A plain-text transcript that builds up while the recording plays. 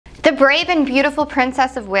The brave and beautiful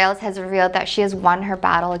Princess of Wales has revealed that she has won her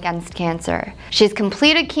battle against cancer. She's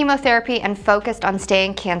completed chemotherapy and focused on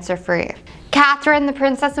staying cancer-free. Catherine, the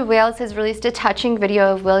Princess of Wales, has released a touching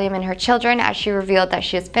video of William and her children as she revealed that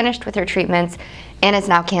she has finished with her treatments and is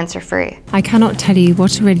now cancer-free. I cannot tell you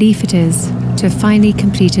what a relief it is to have finally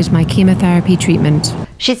completed my chemotherapy treatment.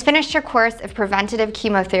 She's finished her course of preventative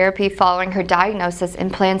chemotherapy following her diagnosis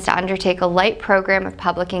and plans to undertake a light program of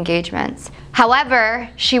public engagements. However,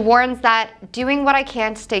 she warns that doing what I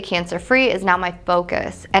can to stay cancer-free is now my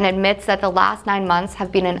focus, and admits that the last 9 months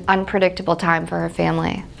have been an unpredictable time for her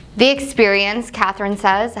family. The experience, Catherine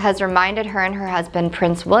says, has reminded her and her husband,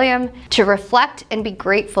 Prince William, to reflect and be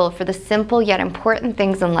grateful for the simple yet important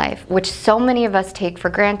things in life, which so many of us take for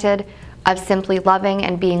granted, of simply loving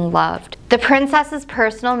and being loved. The princess's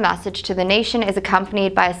personal message to the nation is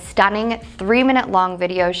accompanied by a stunning 3-minute long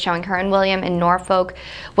video showing her and William in Norfolk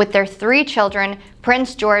with their 3 children,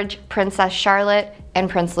 Prince George, Princess Charlotte,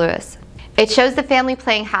 and Prince Louis. It shows the family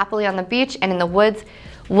playing happily on the beach and in the woods,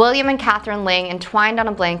 William and Catherine laying entwined on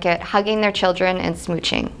a blanket, hugging their children and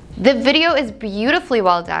smooching. The video is beautifully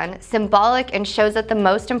well done, symbolic, and shows that the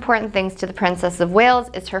most important things to the Princess of Wales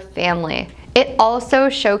is her family. It also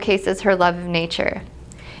showcases her love of nature.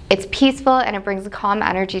 It's peaceful and it brings a calm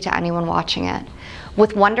energy to anyone watching it,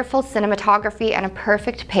 with wonderful cinematography and a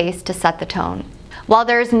perfect pace to set the tone. While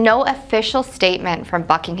there is no official statement from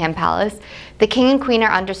Buckingham Palace, the King and Queen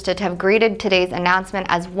are understood to have greeted today's announcement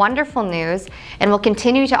as wonderful news and will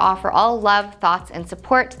continue to offer all love, thoughts, and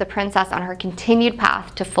support to the princess on her continued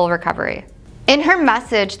path to full recovery. In her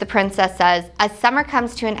message, the princess says, "As summer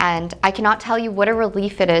comes to an end, I cannot tell you what a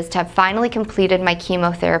relief it is to have finally completed my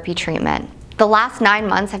chemotherapy treatment. The last 9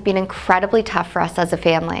 months have been incredibly tough for us as a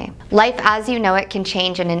family. Life as you know it can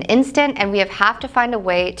change in an instant, and we have to find a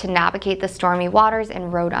way to navigate the stormy waters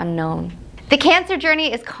and road unknown. The cancer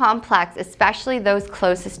journey is complex, especially those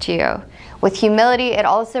closest to you. With humility, it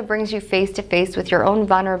also brings you face to face with your own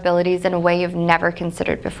vulnerabilities in a way you've never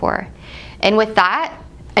considered before. And with that,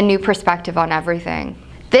 a new perspective on everything.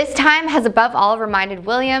 This time has above all reminded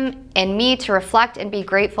William and me to reflect and be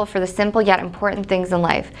grateful for the simple yet important things in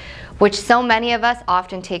life, which so many of us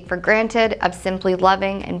often take for granted, of simply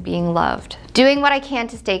loving and being loved. Doing what I can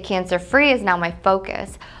to stay cancer-free is now my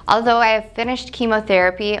focus. Although I have finished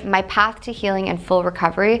chemotherapy, my path to healing and full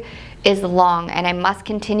recovery is long, and I must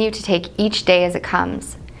continue to take each day as it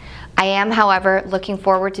comes. I am, however, looking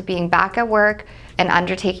forward to being back at work and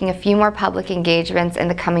undertaking a few more public engagements in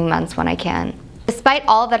the coming months when I can. Despite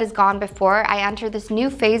all that has gone before, I enter this new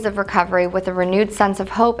phase of recovery with a renewed sense of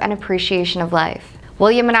hope and appreciation of life.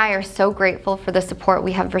 William and I are so grateful for the support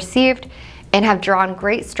we have received and have drawn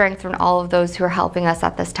great strength from all of those who are helping us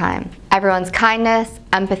at this time. Everyone's kindness,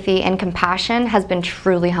 empathy, and compassion has been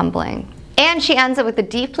truly humbling." And she ends it with a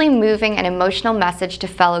deeply moving and emotional message to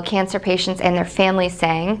fellow cancer patients and their families,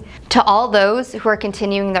 saying, "To all those who are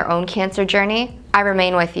continuing their own cancer journey, I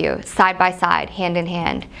remain with you, side by side, hand in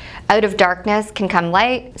hand. Out of darkness can come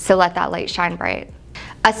light, so let that light shine bright."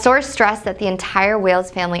 A source stressed that the entire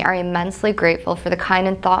Wales family are immensely grateful for the kind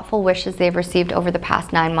and thoughtful wishes they've received over the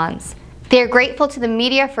past 9 months. They are grateful to the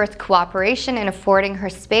media for its cooperation in affording her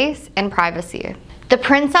space and privacy. The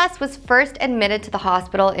princess was first admitted to the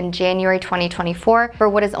hospital in January 2024 for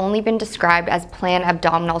what has only been described as planned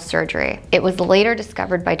abdominal surgery. It was later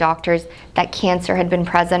discovered by doctors that cancer had been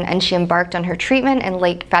present, and she embarked on her treatment in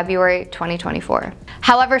late February 2024.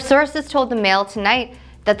 However, sources told the Mail tonight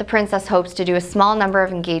that the princess hopes to do a small number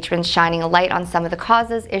of engagements shining a light on some of the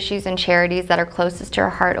causes, issues, and charities that are closest to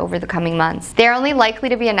her heart over the coming months. They are only likely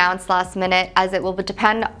to be announced last minute, as it will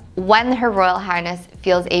depend when Her Royal Highness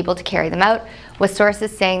feels able to carry them out, with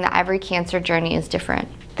sources saying that every cancer journey is different.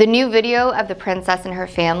 The new video of the princess and her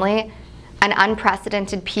family, an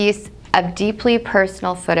unprecedented piece of deeply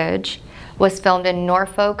personal footage, was filmed in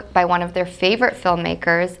Norfolk by one of their favorite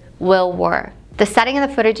filmmakers, Will Ward. The setting of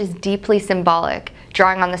the footage is deeply symbolic,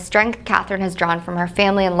 drawing on the strength Catherine has drawn from her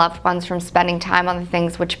family and loved ones from spending time on the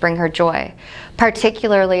things which bring her joy,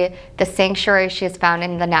 particularly the sanctuary she has found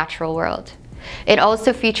in the natural world. It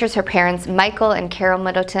also features her parents, Michael and Carol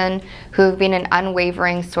Middleton, who have been an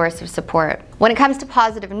unwavering source of support. When it comes to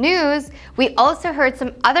positive news, we also heard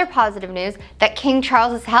some other positive news that King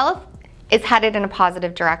Charles's health is headed in a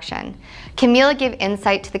positive direction. Camilla gave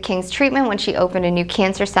insight to the King's treatment when she opened a new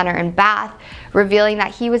cancer center in Bath, revealing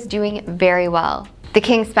that he was doing very well. The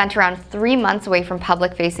King spent around 3 months away from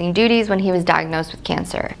public-facing duties when he was diagnosed with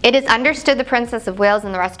cancer. It is understood the Princess of Wales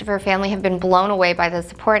and the rest of her family have been blown away by the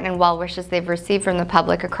support and well wishes they've received from the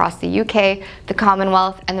public across the UK, the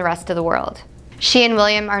Commonwealth, and the rest of the world. She and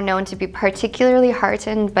William are known to be particularly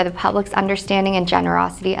heartened by the public's understanding and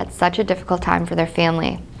generosity at such a difficult time for their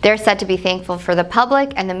family. They're said to be thankful for the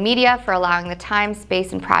public and the media for allowing the time,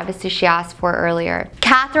 space, and privacy she asked for earlier.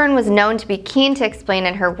 Catherine was known to be keen to explain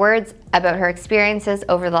in her words about her experiences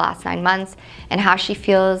over the last 9 months and how she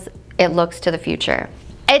feels it looks to the future.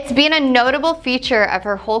 It's been a notable feature of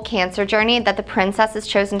her whole cancer journey that the princess has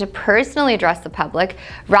chosen to personally address the public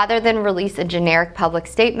rather than release a generic public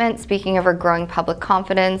statement, speaking of her growing public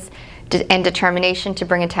confidence and determination to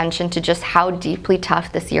bring attention to just how deeply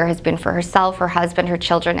tough this year has been for herself, her husband, her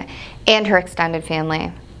children, and her extended family.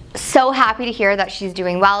 So happy to hear that she's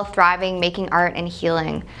doing well, thriving, making art, and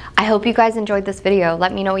healing. I hope you guys enjoyed this video.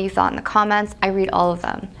 Let me know what you thought in the comments. I read all of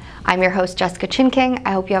them. I'm your host, Jessica Chinking.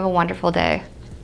 I hope you have a wonderful day.